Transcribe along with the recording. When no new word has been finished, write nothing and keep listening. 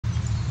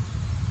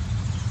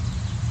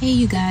Hey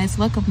you guys,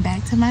 welcome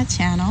back to my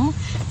channel.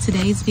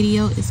 Today's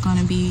video is going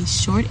to be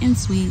short and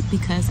sweet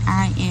because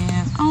I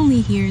am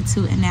only here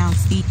to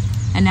announce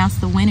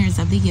the winners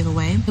of the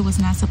giveaway. It was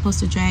not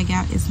supposed to drag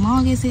out as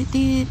long as it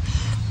did,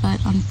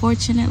 but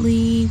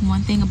unfortunately,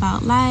 one thing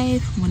about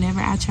life, whenever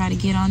I try to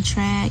get on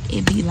track,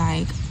 it be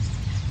like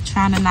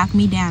trying to knock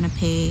me down a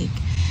peg.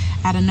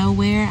 Out of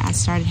nowhere, I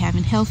started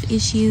having health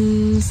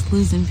issues,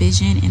 losing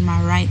vision in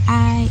my right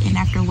eye, and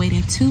after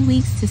waiting 2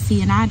 weeks to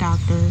see an eye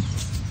doctor,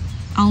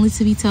 only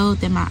to be told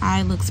that my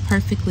eye looks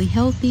perfectly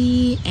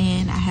healthy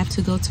and I have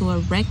to go to a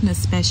retina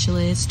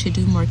specialist to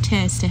do more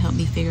tests to help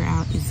me figure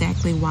out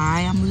exactly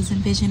why I'm losing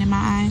vision in my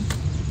eye.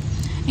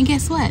 And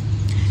guess what?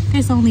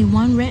 There's only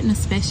one retina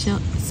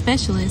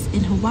specialist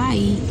in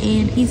Hawaii,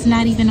 and he's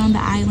not even on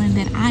the island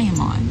that I am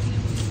on.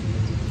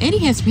 And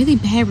he has really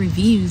bad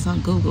reviews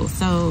on Google,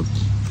 so,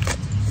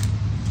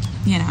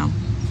 you know.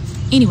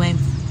 Anyway,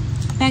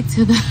 back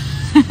to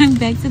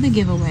the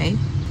giveaway.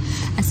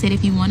 I said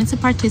if you wanted to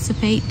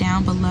participate,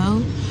 down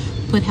below,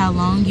 put how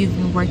long you've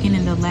been working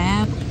in the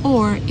lab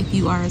or if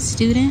you are a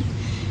student.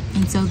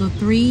 And so the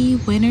 3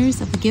 winners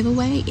of the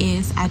giveaway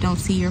is I Don't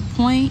See Your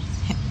Point.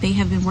 They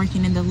have been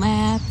working in the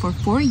lab for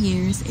 4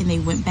 years and they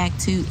went back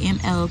to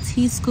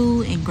MLT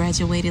school and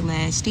graduated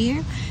last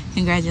year.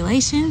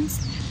 Congratulations.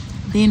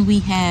 Then we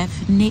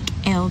have Nick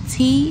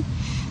LT,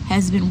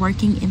 has been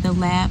working in the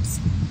lab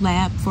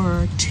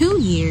for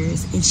 2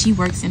 years and she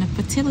works in a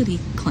fertility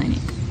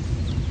clinic.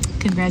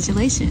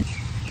 Congratulations.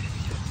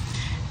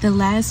 The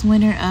last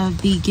winner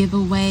of the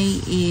giveaway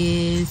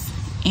is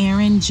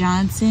Aaron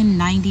Johnson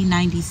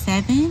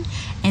 9097,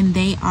 and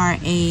they are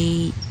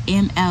a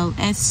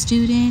MLS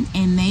student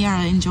and they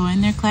are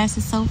enjoying their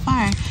classes so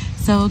far.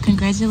 So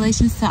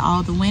congratulations to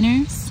all the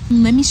winners.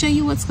 Let me show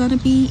you what's going to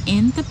be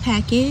in the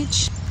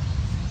package.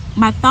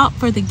 My thought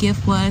for the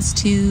gift was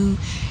to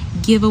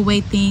give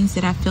away things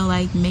that I feel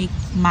like make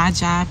my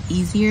job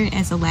easier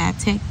as a lab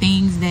tech,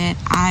 things that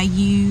I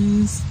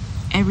use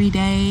every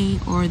day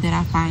or that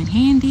I find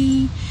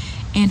handy,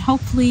 and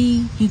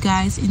hopefully you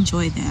guys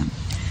enjoy them.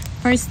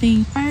 First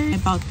thing first, I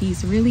bought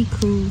these really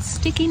cool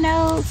sticky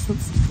notes.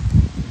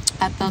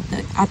 I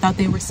thought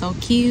they were so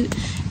cute,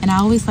 and I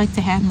always like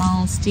to have my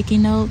own sticky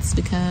notes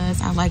because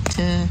I like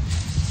to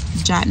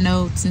jot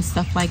notes and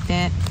stuff like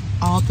that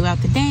all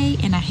throughout the day,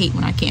 and I hate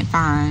when I can't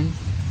find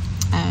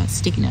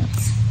sticky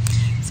notes.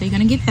 So you're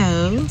gonna get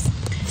those.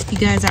 You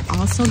guys are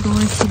also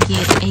going to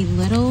get a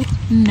little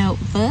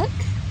notebook.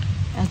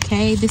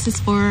 Okay, this is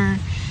for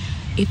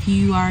if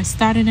you are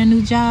starting a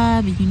new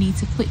job and you need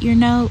to put your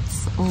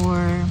notes,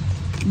 or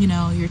you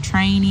know, you're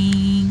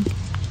training,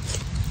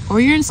 or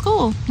you're in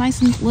school.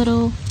 Nice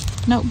little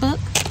notebook.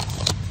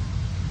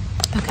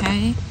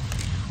 Okay,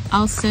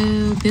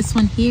 also this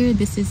one here,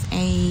 this is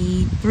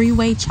a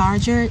 3-way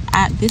charger.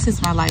 This is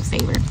my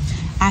lifesaver.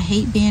 I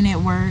hate being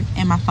at work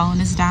and my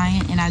phone is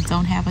dying and I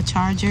don't have a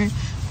charger,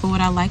 but what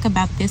I like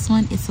about this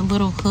one, it's a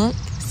little hook.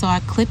 So I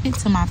clip it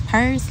to my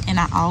purse and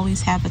I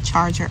always have a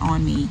charger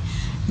on me.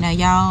 Now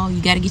y'all,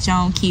 you got to get your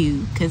own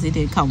cube because it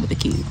didn't come with a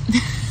cube.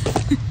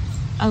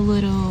 A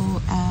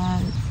little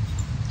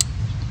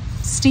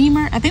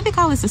steamer. I think they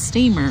call this a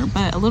steamer,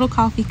 but a little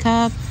coffee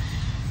cup.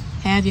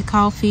 Have your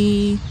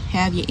coffee,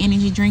 have your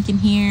energy drink in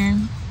here.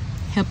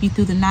 Help you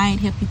through the night,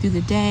 help you through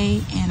the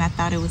day. And I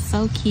thought it was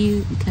so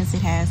cute because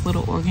it has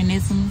little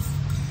organisms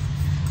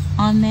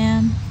on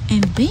them.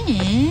 And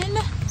then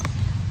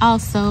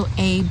also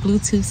a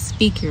Bluetooth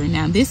speaker.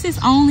 Now this is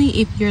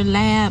only if your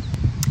lab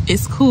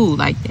is cool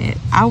like that.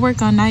 I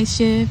work on night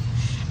shift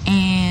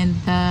and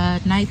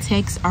the night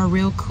techs are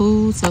real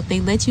cool, so if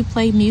they let you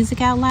play music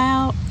out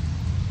loud,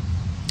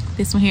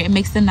 this one here, it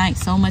makes the night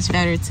so much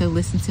better to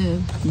listen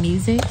to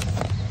music.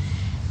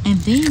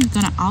 And then you're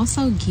gonna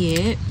also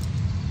get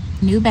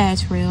new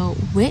badge reel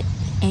with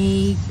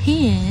a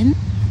pen.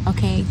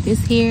 Okay,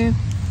 this here,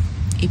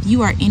 if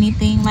you are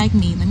anything like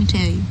me, let me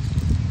tell you,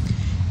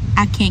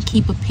 I can't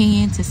keep a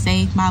pen to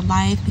save my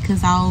life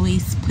because I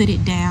always put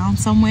it down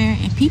somewhere,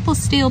 and people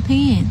steal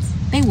pens.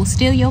 They will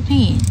steal your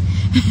pen.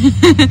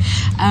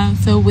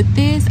 So with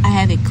this, I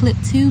have it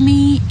clipped to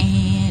me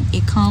and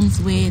it comes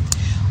with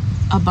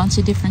a bunch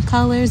of different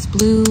colors: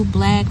 blue,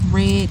 black,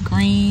 red,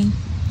 green.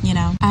 You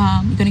know,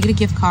 you're gonna get a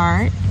gift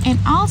card and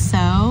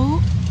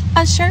also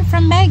a shirt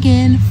from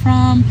Megan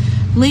from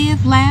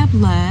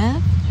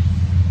LiveLabLoveCo.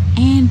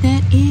 And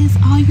that is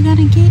all you're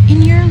gonna get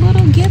in your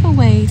little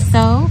giveaway.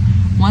 So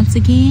once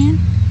again,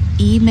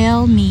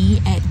 email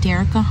me at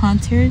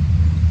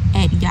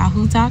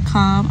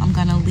derekahunter@yahoo.com. I'm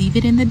gonna leave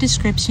it in the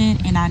description,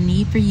 and I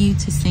need for you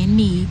to send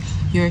me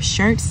your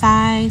shirt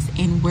size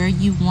and where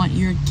you want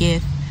your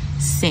gift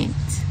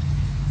sent.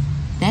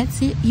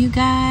 That's it, you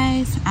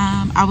guys.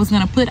 I was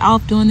gonna put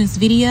off doing this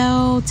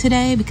video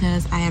today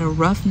because I had a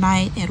rough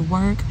night at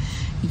work.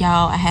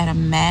 Y'all, I had a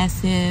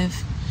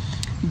massive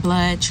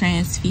blood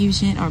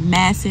transfusion or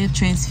massive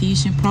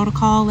transfusion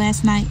protocol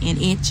last night, and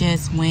it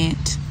just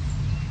went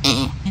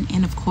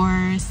and of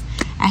course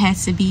I had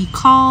to be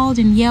called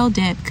and yelled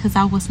at because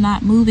I was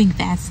not moving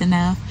fast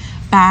enough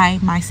by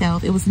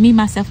myself. It was me,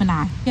 myself, and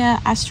I. Yeah,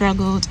 I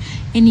struggled,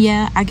 and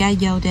yeah, I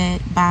got yelled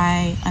at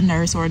by a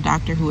nurse or a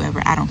doctor,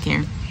 whoever, I don't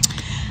care.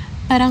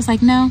 But I was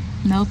like, nope,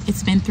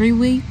 it's been 3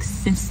 weeks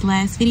since the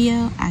last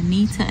video. I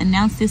need to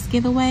announce this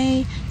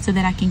giveaway so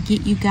that I can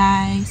get you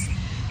guys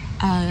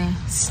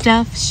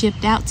stuff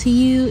shipped out to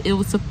you. It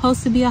was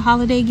supposed to be a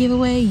holiday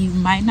giveaway. You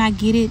might not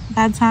get it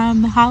by the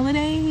time the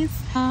holidays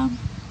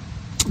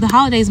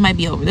might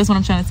be over. That's what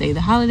I'm trying to say.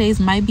 The holidays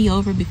might be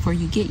over before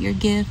you get your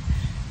gift.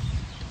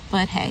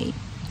 But hey,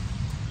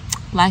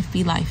 life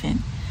be lifing.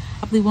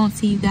 Probably won't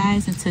see you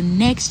guys until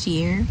next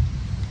year.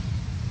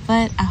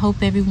 But I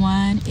hope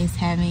everyone is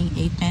having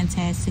a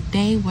fantastic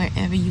day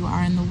wherever you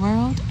are in the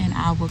world, and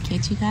I will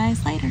catch you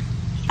guys later.